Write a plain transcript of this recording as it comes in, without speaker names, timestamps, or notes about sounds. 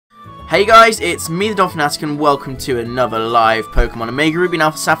Hey guys, it's me the Dolphinatic and welcome to another live Pokemon Omega Ruby and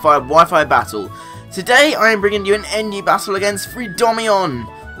Alpha Sapphire Wi-Fi battle. Today I am bringing you an NU battle against Freedomion,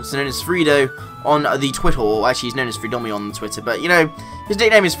 also known as Fredo on the Twitter, or actually he's known as Freedomion on Twitter, but you know, his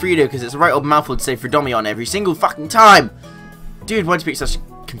nickname is Fredo because it's a right old mouthful to say Freedomion every single fucking time. Dude, why'd you pick such a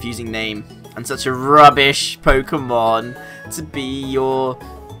confusing name and such a rubbish Pokemon to be your...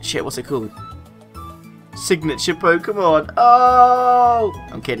 shit, what's it called? Signature Pokemon. Oh,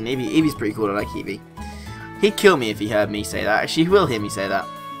 I'm kidding. Eevee's pretty cool. I like Eevee. He'd kill me if he heard me say that. Actually, he will hear me say that.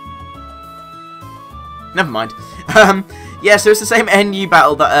 Never mind. Yeah, so it's the same NU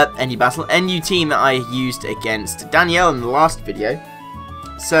battle that NU team that I used against Danielle in the last video.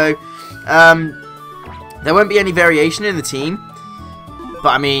 So, there won't be any variation in the team, but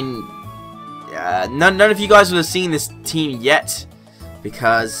I mean, none of you guys will have seen this team yet,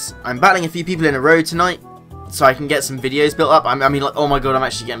 because I'm battling a few people in a row tonight, so I can get some videos built up. I mean, like, oh my god, I'm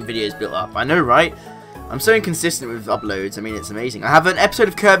actually getting videos built up. I know, right? I'm so inconsistent with uploads. I mean, it's amazing. I have an episode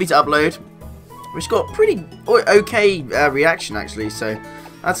of Kirby to upload, which got pretty okay reaction, actually, so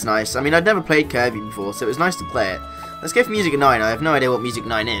that's nice. I mean, I'd never played Kirby before, so it was nice to play it. Let's go for Music 9. I have no idea what Music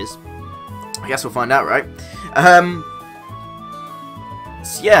 9 is. I guess we'll find out, right?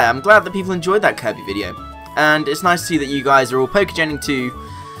 So yeah, I'm glad that people enjoyed that Kirby video. And it's nice to see that you guys are all Pokegening too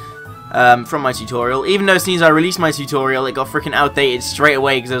from my tutorial. Even though as soon as I released my tutorial, it got freaking outdated straight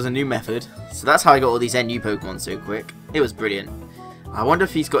away because there was a new method. So that's how I got all these NU Pokemon so quick. It was brilliant. I wonder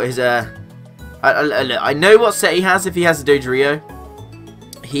if he's got his... I know what set he has if he has a Dodrio.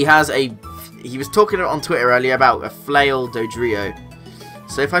 He has a... He was talking on Twitter earlier about a Flail Dodrio.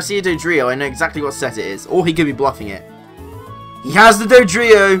 So if I see a Dodrio, I know exactly what set it is. Or he could be bluffing it. He has the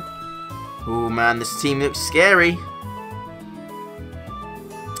Dodrio! Oh man, this team looks scary.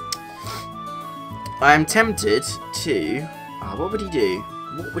 I am tempted to... Oh, what would he do?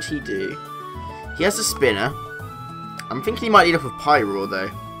 What would he do? He has a spinner. I'm thinking he might lead off with Pyroar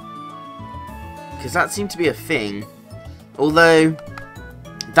though, because that seemed to be a thing. Although,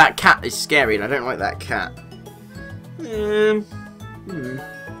 that cat is scary and I don't like that cat. I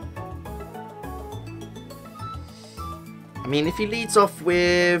mean, if he leads off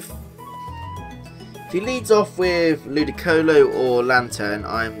with... If he leads off with Ludicolo or Lantern,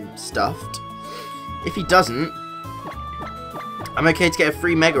 I'm stuffed. If he doesn't, I'm okay to get a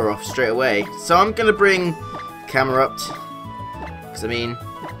free Mega off straight away. So I'm going to bring Camerupt. Because, I mean,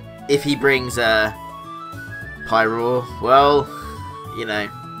 if he brings Pyroar, well, you know.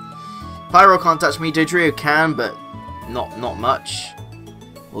 Pyroar can't touch me, Dodrio can, but not much.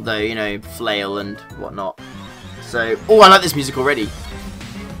 Although, you know, Flail and whatnot. So, oh, I like this music already.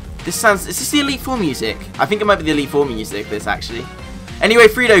 This sounds... Is this the Elite Four music? I think it might be the Elite Four music, this, actually. Anyway,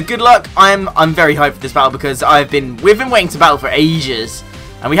 Fredo, good luck. I'm very hyped for this battle because we've been waiting to battle for ages.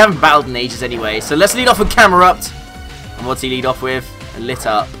 And we haven't battled in ages anyway. So let's lead off with Camerupt. And what's he lead off with? Lit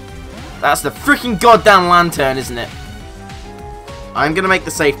Up. That's the freaking goddamn Lantern, isn't it? I'm going to make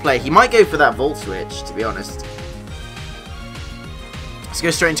the safe play. He might go for that Volt Switch, to be honest. Let's go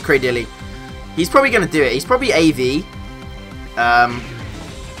straight into Cradilly. He's probably going to do it. He's probably AV.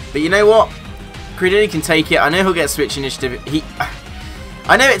 But you know what? Cradilly can take it. I know he'll get Switch Initiative.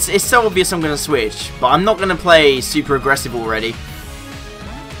 I know it's so obvious I'm going to switch, but I'm not going to play super aggressive already.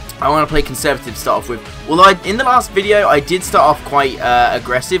 I want to play conservative to start off with. Although in the last video, I did start off quite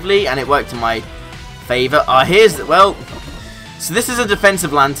aggressively, and it worked in my favour. Here's the... Well, so this is a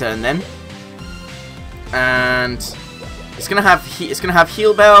defensive Lantern then. And it's going to have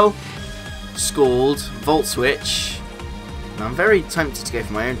Heal Bell, Scald, Volt Switch. And I'm very tempted to go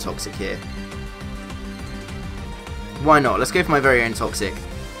for my own Toxic here. Why not? Let's go for my very own Toxic.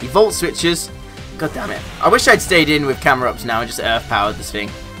 He Volt Switches. God damn it. I wish I'd stayed in with Camerupt now and just Earth Powered this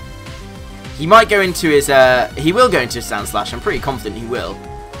thing. He might go into his... he will go into his Sound Slash. I'm pretty confident he will.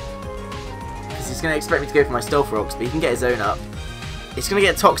 Because he's going to expect me to go for my Stealth Rocks, but he can get his own up. It's going to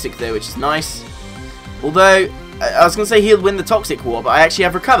get Toxic though, which is nice. Although, I was going to say he'll win the Toxic War, but I actually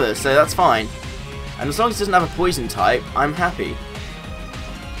have Recover, so that's fine. And as long as he doesn't have a Poison type, I'm happy.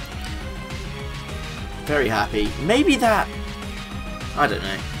 Very happy. Maybe that... I don't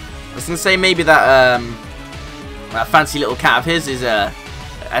know. I was going to say maybe that that fancy little cat of his is an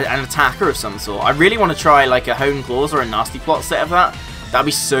attacker of some sort. I really want to try like a Hone Claws or a Nasty Plot set of that. That'd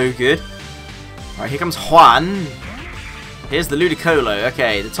be so good. Alright, here comes Juan. Here's the Ludicolo.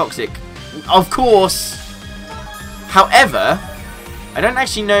 Okay, the Toxic. Of course. However... I don't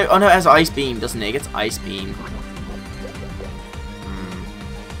actually know... Oh no, it has Ice Beam, doesn't it? It gets Ice Beam.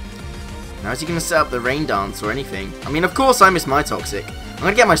 Now is he going to set up the Rain Dance or anything? I mean, of course I miss my Toxic. I'm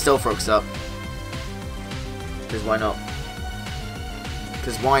going to get my Stealth Rocks up. Because why not?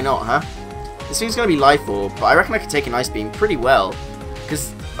 Because why not, huh? This thing's going to be Life Orb, but I reckon I could take an Ice Beam pretty well.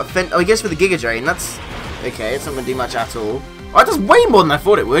 Because, oh, I guess with the Giga Drain, that's... Okay, it's not going to do much at all. Oh, it does way more than I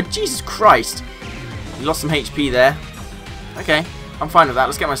thought it would. Jesus Christ. You lost some HP there. Okay, I'm fine with that.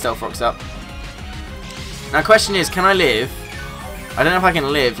 Let's get my Stealth Rocks up. Now, the question is, can I live? I don't know if I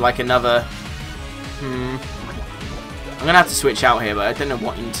can live like another... I'm going to have to switch out here, but I don't know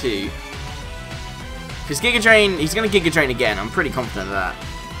what into. Because Giga Drain, he's going to Giga Drain again. I'm pretty confident of that.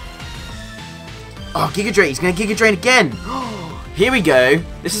 Oh, Giga Drain. He's going to Giga Drain again. Here we go.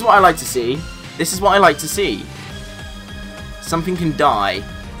 This is what I like to see. This is what I like to see. Something can die.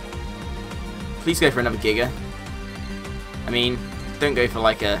 Please go for another Giga. I mean, don't go for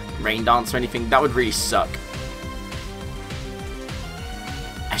like a Rain Dance or anything. That would really suck.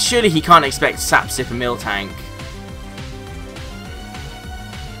 And surely he can't expect Sap Sip and Miltank.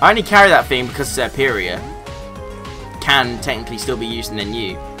 I only carry that thing because Superior can technically still be used in the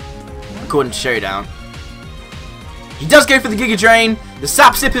new, according to Showdown. He does go for the Giga Drain. The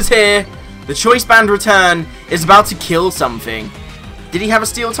Sap Sip is here. The Choice Band Return is about to kill something. Did he have a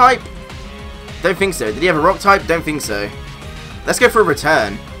Steel type? Don't think so. Did he have a Rock type? Don't think so. Let's go for a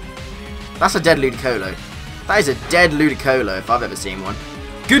Return. That's a dead Ludicolo. That is a dead Ludicolo if I've ever seen one.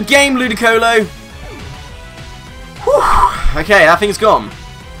 Good game, Ludicolo. Whew. Okay, that thing's gone.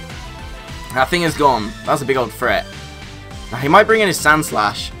 That thing is gone. That's a big old threat. Now, he might bring in his Sand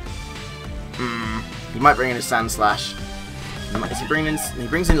Slash. He might bring in his Sand Slash. Is he bringing in? He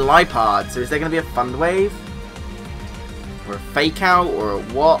brings in Lipard. So is there going to be a Thunder Wave? Or a Fake Out? Or a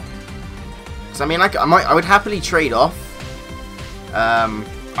what? So I mean, I would happily trade off.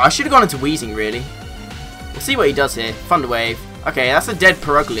 I should have gone into Weezing, really. We'll see what he does here. Thunder Wave. Okay, that's a dead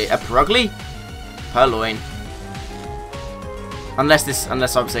Purugly. A Purugly? Purloin. Unless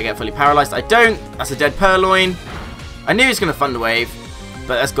obviously I get fully paralyzed. I don't. That's a dead Purloin. I knew he was going to Thunder Wave,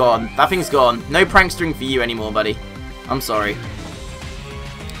 but that's gone. That thing's gone. No Prankstering for you anymore, buddy. I'm sorry.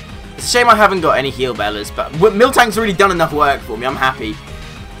 It's a shame I haven't got any Heal Bellas, but Miltank's already done enough work for me. I'm happy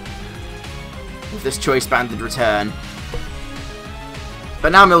with this Choice Banded Return.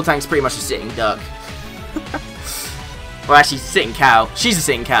 But now Miltank's pretty much a sitting duck. Well, actually, sitting cow. She's a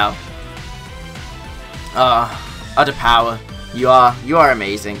sitting cow. Utter power. You are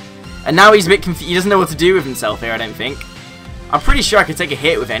amazing. And now he's a bit confused. He doesn't know what to do with himself here, I don't think. I'm pretty sure I could take a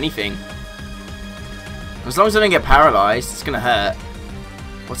hit with anything. As long as I don't get paralyzed, it's going to hurt.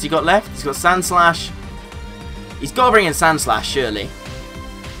 What's he got left? He's got Sand Slash. He's got to bring in Sand Slash, surely.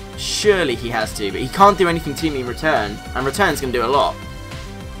 Surely he has to, but he can't do anything to me in return. And return's going to do a lot.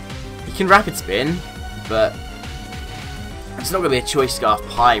 He can Rapid Spin, but it's not going to be a Choice Scarf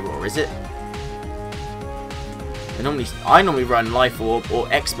Pyroar, is it? I normally run Life Orb or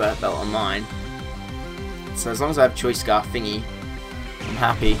Expert Belt on mine. So as long as I have Choice Scarf thingy, I'm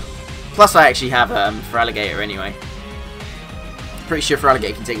happy. Plus I actually have Feraligatr anyway. Pretty sure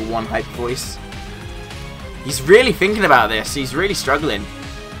Feraligatr can take one Hyper Voice. He's really thinking about this. He's really struggling.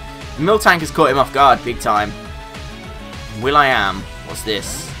 Miltank has caught him off guard big time. Will.i.am. What's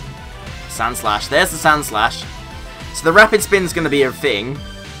this? Sand Slash. There's the Sand Slash. So the Rapid Spin's going to be a thing.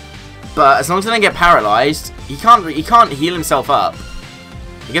 But as long as I don't get paralyzed, he can't heal himself up.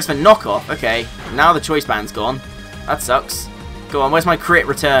 He goes for knockoff. Okay, now the Choice Band's gone. That sucks. Go on, where's my crit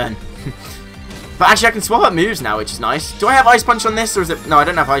return? But actually, I can swap up moves now, which is nice. Do I have Ice Punch on this, or is it? No, I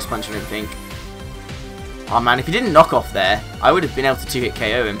don't have Ice Punch. I don't think. Oh man, if he didn't knock off there, I would have been able to 2-hit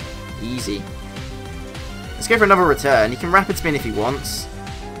KO him. Easy. Let's go for another return. He can Rapid Spin if he wants.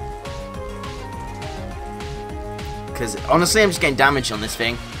 Because honestly, I'm just getting damage on this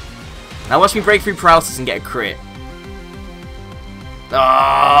thing. Now watch me break through paralysis and get a crit.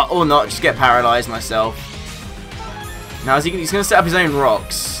 Ah, or not, just get paralyzed myself. Now he's going to set up his own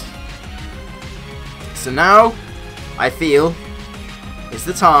rocks. So now, I feel, it's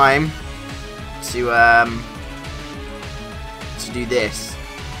the time to do this.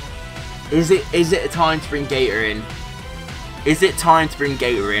 Is it a time to bring Gator in? Is it time to bring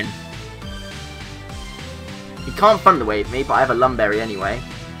Gator in? He can't Thunder Wave me, but I have a Lumberry anyway.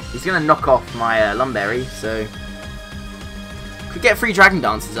 He's going to knock off my Lumberry, so could get 3 Dragon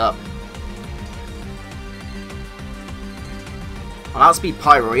Dances up. I'll outspeed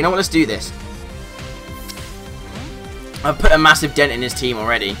Pyro. You know what? Let's do this. I've put a massive dent in his team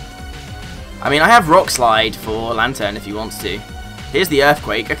already. I mean, I have Rock Slide for Lantern if he wants to. Here's the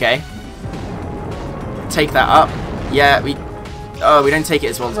Earthquake. Okay. Take that up. Yeah, we don't take it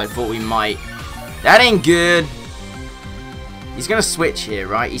as well as I thought we might. That ain't good. He's gonna switch here,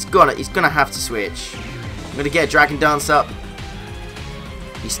 right? He's gonna have to switch. I'm gonna get a Dragon Dance up.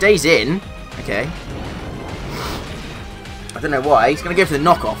 He stays in. Okay. I don't know why. He's going to go for the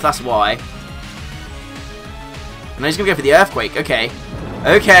knockoff, that's why. And then he's going to go for the earthquake. Okay.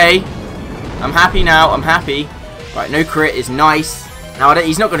 Okay. I'm happy now. I'm happy. Right, no crit is nice. Now,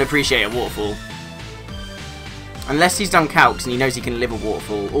 he's not going to appreciate a waterfall. Unless he's done calcs and he knows he can live a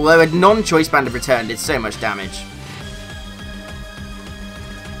waterfall. Although a non-choice band of return did so much damage.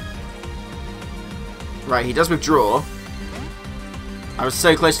 Right, he does withdraw. I was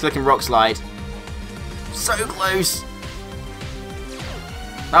so close to clicking Rock Slide. So close.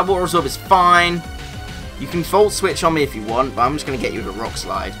 That Water Absorb is fine. You can Volt Switch on me if you want, but I'm just going to get you with a Rock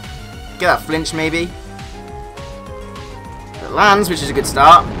Slide. Get that flinch, maybe. It lands, which is a good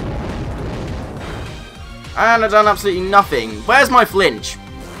start. And I've done absolutely nothing. Where's my flinch?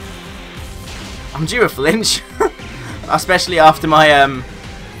 I'm due a flinch. Especially after my,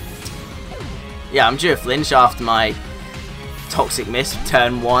 yeah, I'm due a flinch after my Toxic Mist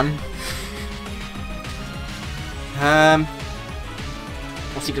turn 1.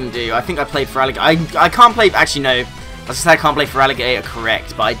 What's he going to do? I think I played for Alligator. I can't play, actually no. As I said, I can't play for Alligator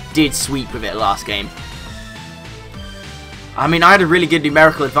correct, but I did sweep with it last game. I mean, I had a really good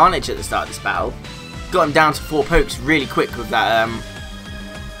numerical advantage at the start of this battle. Got him down to 4 pokes really quick with that,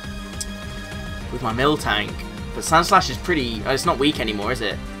 with my mill tank. But Sandslash is pretty, it's not weak anymore, is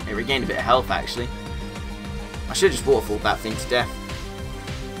it? It regained a bit of health, actually. I should have just waterfalled that thing to death.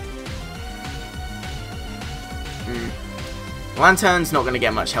 Lantern's not going to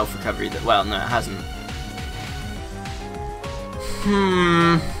get much health recovery. Well, no, it hasn't.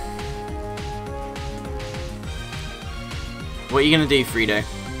 What are you going to do, Frito?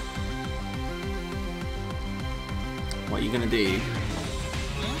 What are you going to do?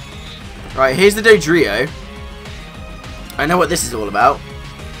 Right, here's the Dodrio. I know what this is all about.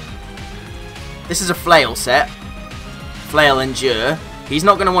 This is a Flail set. Flail Endure. He's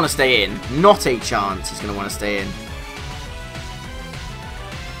not going to want to stay in. Not a chance he's going to want to stay in.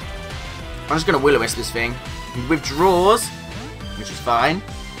 I'm just going to Will-O-Wisp this thing. He withdraws, which is fine.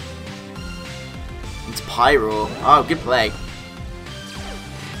 It's Pyro. Oh, good play.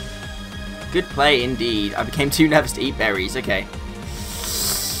 Good play indeed. I became too nervous to eat berries. Okay.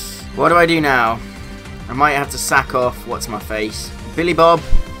 What do I do now? I might have to sack off what's my face. Billy Bob.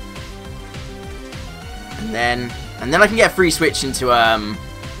 And then I can get a free switch into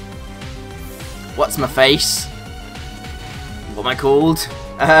what's my face? What am I called?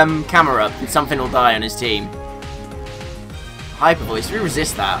 Camera up, and something will die on his team. Hyper Voice, we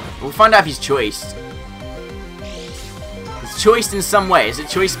resist that. We'll find out if he's choiced. He's choiced in some way. Is it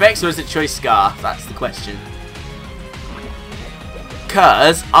Choice Specs or is it Choice Scarf? That's the question.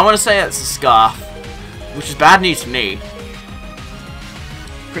 Because I want to say that's a Scarf, which is bad news for me.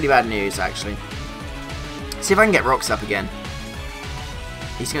 Pretty bad news, actually. See if I can get rocks up again.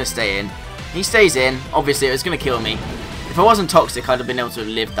 He's going to stay in. He stays in. Obviously, it was going to kill me. If I wasn't toxic, I'd have been able to have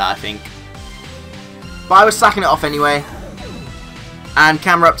lived that, I think. But I was sacking it off anyway. And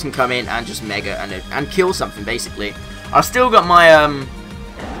Camerupt can come in and just mega and kill something, basically. I've still got my,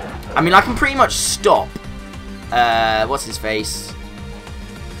 I mean, I can pretty much stop, what's his face?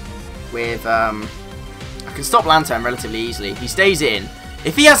 With, I can stop Lantern relatively easily. He stays in.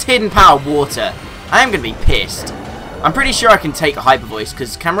 If he has Hidden Power Water, I am going to be pissed. I'm pretty sure I can take a Hyper Voice,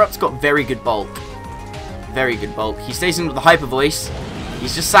 because Camerupt's got very good bulk. Very good bulk. He stays in with the Hyper Voice.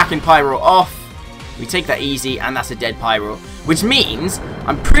 He's just sacking Pyro off. We take that easy, and that's a dead Pyro. Which means,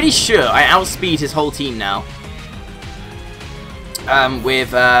 I'm pretty sure I outspeed his whole team now.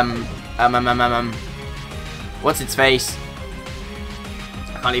 What's its face?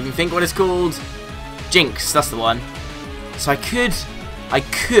 I can't even think what it's called. Jinx, that's the one. So I could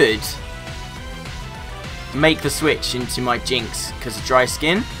make the switch into my Jinx because of dry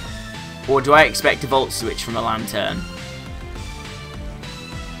skin. Or do I expect a Volt Switch from a Lantern?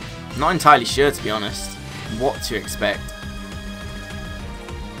 I'm not entirely sure, to be honest, what to expect.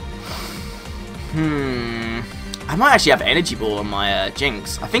 I might actually have Energy Ball on my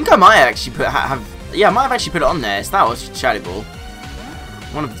Jinx. I think I might actually yeah, I might have actually put it on there. So that was Shadow Ball.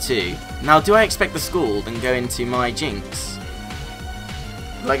 One of the two. Now, do I expect the Scald and go into my Jinx?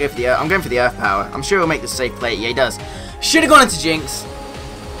 Do I go for the I'm going for the Earth Power. I'm sure it'll make the safe play. Yeah, it does. Should have gone into Jinx.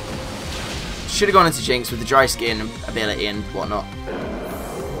 Should have gone into Jinx with the dry skin ability and whatnot.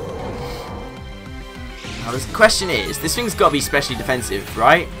 Now the question is, this thing's got to be specially defensive,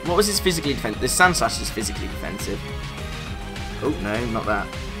 right? What was his physically defensive? This Sandslash is physically defensive. Oh, no, not that.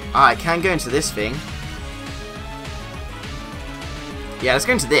 Ah, I can go into this thing. Yeah, let's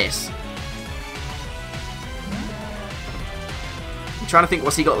go into this. I'm trying to think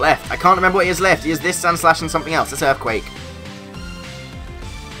what's he got left. I can't remember what he has left. He has this Sandslash and something else. That's Earthquake.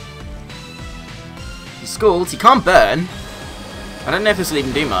 He Scalds. He can't burn. I don't know if this will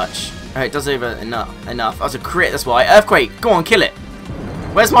even do much. Oh, it does over enough. That was a crit, that's why. Earthquake, go on, kill it.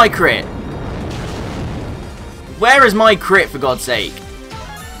 Where's my crit? Where is my crit, for God's sake?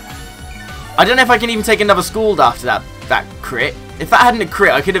 I don't know if I can even take another Scald after that crit. If that hadn't a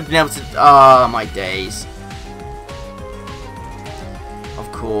crit, I could have been able to... Oh, my days.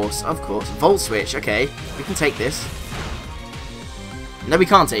 Of course. Volt Switch, okay. We can take this. No, we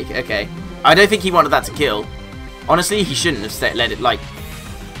can't take it, okay. I don't think he wanted that to kill. Honestly, he shouldn't have let it, like...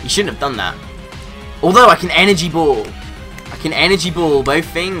 He shouldn't have done that. Although, I can Energy Ball. I can Energy Ball both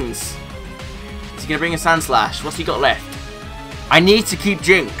things. Is he going to bring a Sand Slash? What's he got left? I need to keep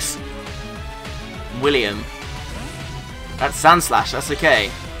Jinx. William. That's Sand Slash, that's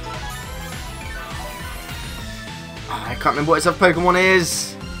okay. Oh, I can't remember what his other Pokemon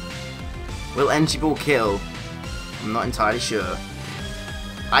is. Will Energy Ball kill? I'm not entirely sure.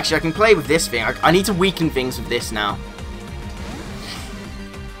 Actually, I can play with this thing. I need to weaken things with this now.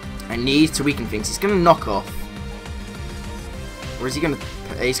 I need to weaken things. He's going to knock off. Or is he going to...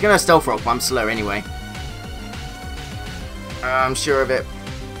 He's going to Stealth Rock, but I'm slow anyway. I'm sure of it.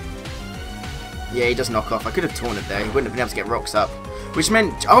 Yeah, he does knock off. I could have torn it there. He wouldn't have been able to get rocks up. Which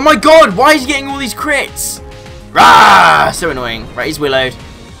meant... Oh my god! Why is he getting all these crits? Rah! So annoying. Right, he's Willowed.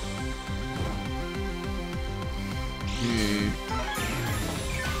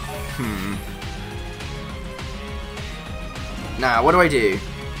 Now, what do I do?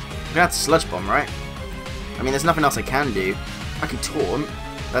 I'm gonna have to Sludge Bomb, right? I mean, there's nothing else I can do. I can Taunt.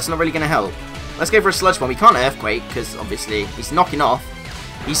 That's not really gonna help. Let's go for a Sludge Bomb. He can't Earthquake, because obviously he's knocking off.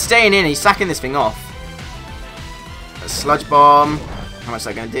 He's staying in, he's sacking this thing off. A Sludge Bomb. How much is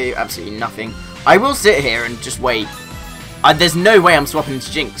that gonna do? Absolutely nothing. I will sit here and just wait. There's no way I'm swapping into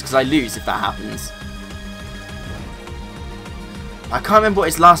Jinx, because I lose if that happens. I can't remember what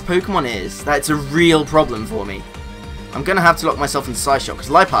his last Pokemon is. That's a real problem for me. I'm going to have to lock myself into Side Shot because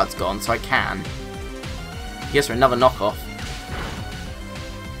Lipard's gone, so I can. He goes for another knockoff.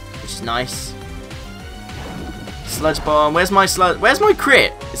 Which is nice. Sludge Bomb. Where's my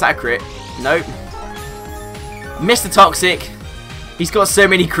crit? Is that a crit? Nope. Mr. Toxic. He's got so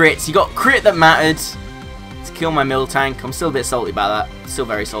many crits. He got crit that mattered to kill my Miltank. I'm still a bit salty about that. Still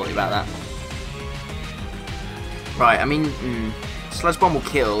very salty about that. Right, I mean, Sludge Bomb will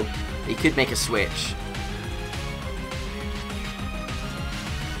kill. He could make a switch.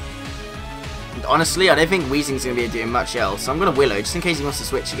 Honestly, I don't think Weezing's going to be doing much else, so I'm going to Willow, just in case he wants to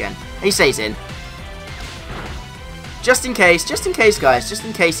switch again. And he stays in. Just in case, guys, just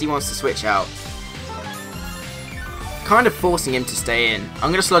in case he wants to switch out. Kind of forcing him to stay in.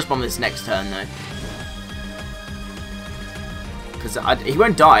 I'm going to Sludge Bomb this next turn, though. Because he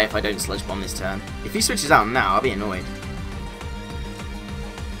won't die if I don't Sludge Bomb this turn. If he switches out now, I'll be annoyed.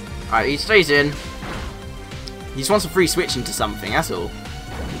 Alright, he stays in. He just wants a free switch into something, that's all.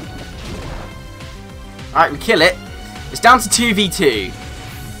 Alright, we kill it. It's down to 2v2.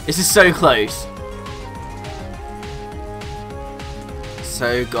 This is so close.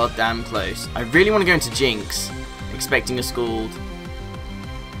 So goddamn close. I really want to go into Jinx, expecting a Scald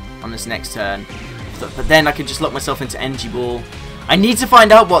on this next turn. But then I could just lock myself into Energy Ball. I need to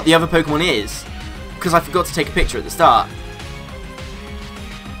find out what the other Pokemon is, because I forgot to take a picture at the start.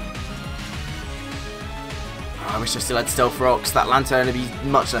 Oh, I wish I still had Stealth Rocks. That Lantern would be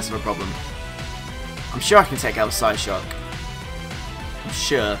much less of a problem. I'm sure I can take out a Side Shock. I'm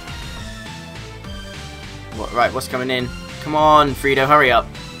sure. Right, what's coming in? Come on, Frito, hurry up.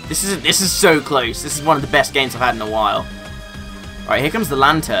 This is so close. This is one of the best games I've had in a while. Alright, here comes the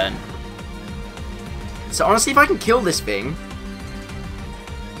Lantern. So honestly, if I can kill this thing...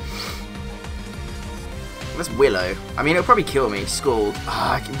 That's Willow. I mean, it'll probably kill me. Scald.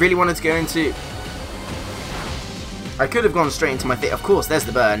 I really wanted to go into... I could have gone straight into my thing. Of course, there's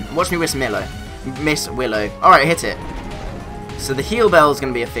the burn. Watch me Miss Willow. Alright, hit it. So the heal bell is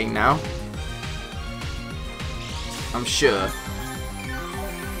going to be a thing now. I'm sure.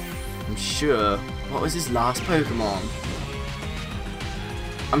 What was his last Pokemon?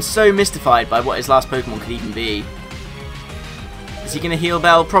 I'm so mystified by what his last Pokemon could even be. Is he going to heal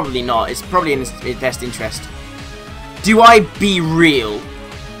bell? Probably not. It's probably in his best interest. Do I be real?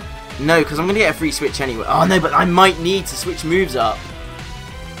 No, because I'm going to get a free switch anyway. Oh no, but I might need to switch moves up.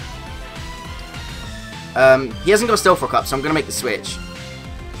 He hasn't got a Stealth Rock up, so I'm going to make the switch.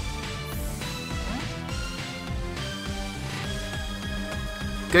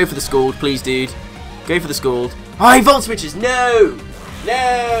 Go for the Scald, please, dude. Go for the Scald. Oh, he Volt Switches! No!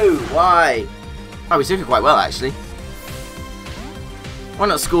 No! Why? Oh, we took it quite well, actually. Why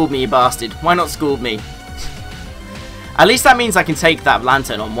not Scald me, you bastard? Why not Scald me? At least that means I can take that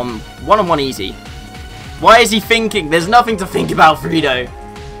Lantern on one-on-one easy. Why is he thinking? There's nothing to think about, Frito.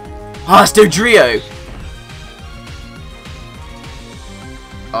 Ah, it's Dodrio.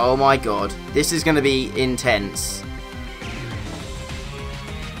 Oh my god. This is going to be intense.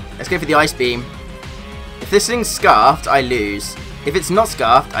 Let's go for the Ice Beam. If this thing's scarfed, I lose. If it's not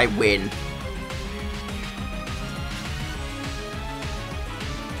scarfed, I win.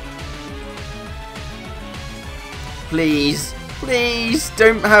 Please, please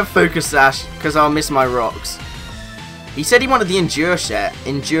don't have Focus Sash, because I'll miss my rocks. He said he wanted the Endure set,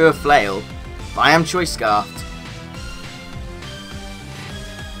 Endure Flail, but I am Choice Scarfed.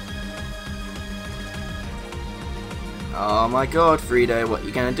 Oh my god, Frito, what are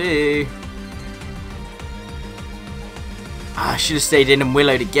you gonna do? Ah, I should have stayed in and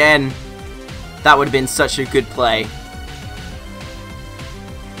Willowed again. That would have been such a good play.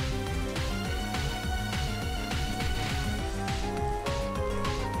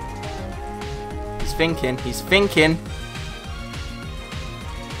 He's thinking, he's thinking.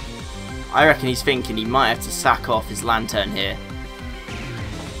 I reckon he's thinking he might have to sack off his Lantern here.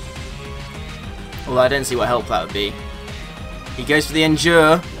 Although I don't see what help that would be. He goes for the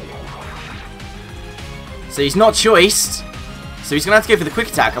Endure. So he's not choiced. So he's going to have to go for the Quick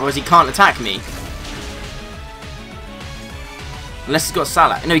Attack, otherwise he can't attack me. Unless he's got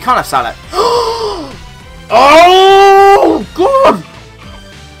Salak. No, he can't have Salak. Oh, God!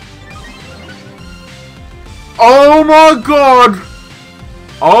 Oh, my God!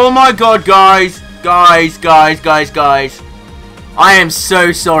 Oh, my God, guys. Guys. I am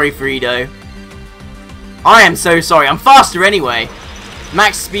so sorry, Frito. I am so sorry. I'm faster anyway.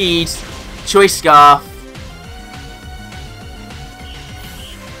 Max speed. Choice Scarf.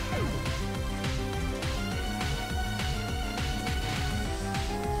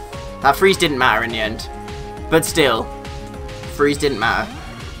 That freeze didn't matter in the end. But still, freeze didn't matter.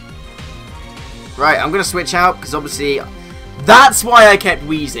 Right, I'm going to switch out because obviously that's why I kept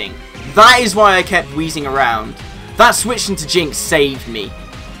wheezing. That is why I kept wheezing around. That switch into Jinx saved me.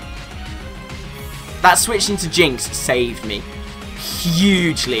 That switch into Jinx saved me.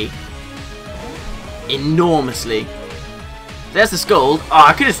 Hugely. Enormously. There's the Scald. Oh,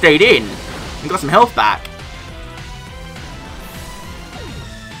 I could have stayed in and got some health back.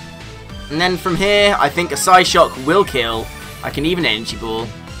 And then from here, I think a Psyshock will kill. I can even Energy Ball.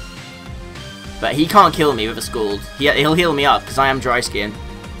 But he can't kill me with a Scald. He'll heal me up because I am Dry Skin.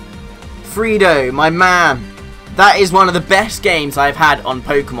 Frito, my man. That is one of the best games I've had on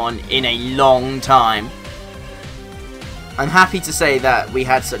Pokemon in a long time. I'm happy to say that we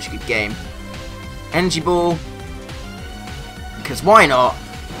had such a good game. Energy Ball. Because why not?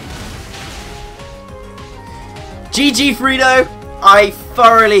 GG, Frito. I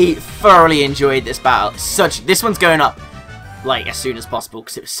thoroughly enjoyed this battle. This one's going up like as soon as possible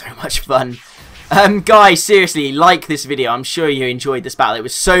because it was so much fun. Guys, seriously, like this video. I'm sure you enjoyed this battle. It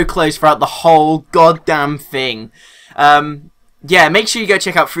was so close throughout the whole goddamn thing. Yeah, make sure you go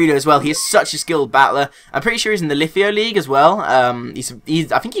check out Frito as well. He is such a skilled battler. I'm pretty sure he's in the Lithio League as well. I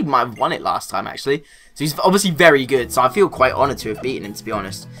think he might have won it last time, actually. So he's obviously very good. So I feel quite honoured to have beaten him, to be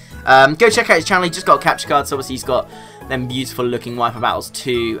honest. Go check out his channel. He just got capture cards. So obviously he's got them beautiful looking Wi-Fi battles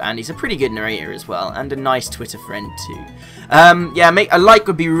too. And he's a pretty good narrator as well. And a nice Twitter friend too. Yeah, a like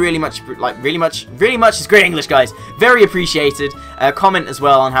would be really much is great English, guys. Very appreciated. Comment as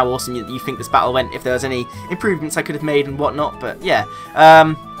well on how awesome you think this battle went, if there was any improvements I could have made and whatnot. But yeah,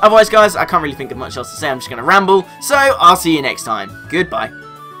 otherwise, guys, I can't really think of much else to say. I'm just going to ramble. So I'll see you next time. Goodbye.